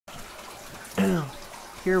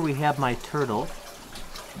Here we have my turtle,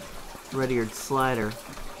 red-eared slider.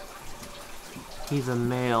 He's a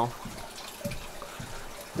male.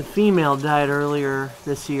 The female died earlier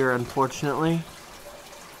this year, unfortunately.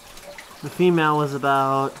 The female was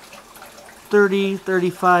about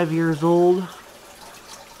 30-35 years old.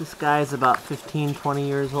 This guy's about 15-20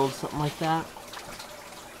 years old, something like that.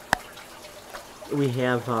 We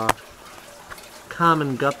have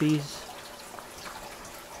common guppies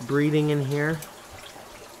breeding in here.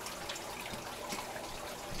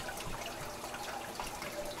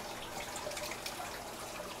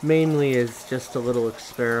 Mainly is just a little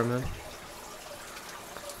experiment.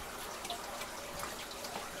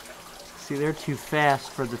 See, they're too fast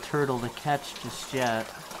for the turtle to catch just yet.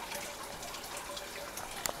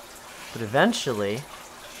 But eventually,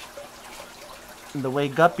 the way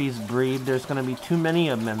guppies breed, there's going to be too many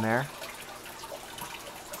of them in there.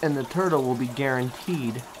 And the turtle will be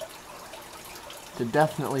guaranteed to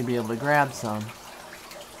definitely be able to grab some.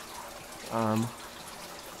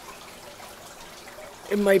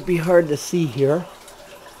 It might be hard to see here.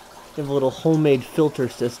 We have a little homemade filter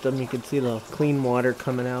system. You can see the clean water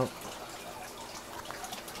coming out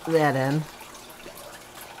that end.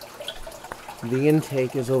 The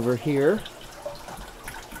intake is over here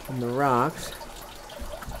in the rocks.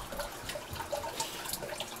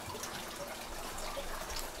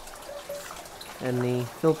 And the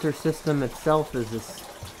filter system itself is this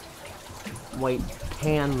white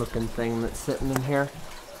can looking thing that's sitting in here.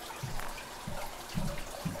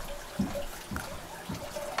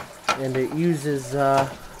 And it uses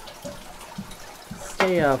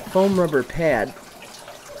say a foam rubber pad.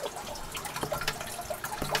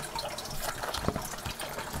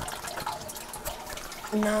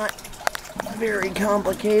 Not very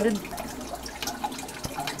complicated.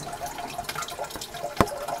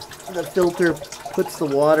 The filter puts the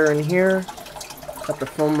water in here, got the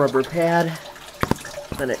foam rubber pad,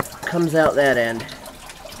 and it comes out that end.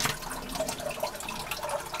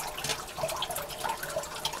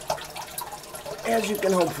 As you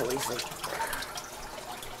can hopefully see.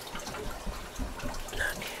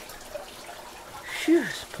 Okay. Phew,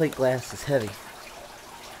 this plate glass is heavy.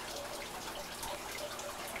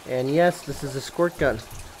 And yes, this is a squirt gun.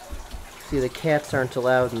 See, the cats aren't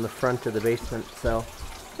allowed in the front of the basement, so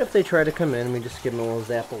if they try to come in, we just give them a little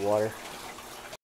zap of water.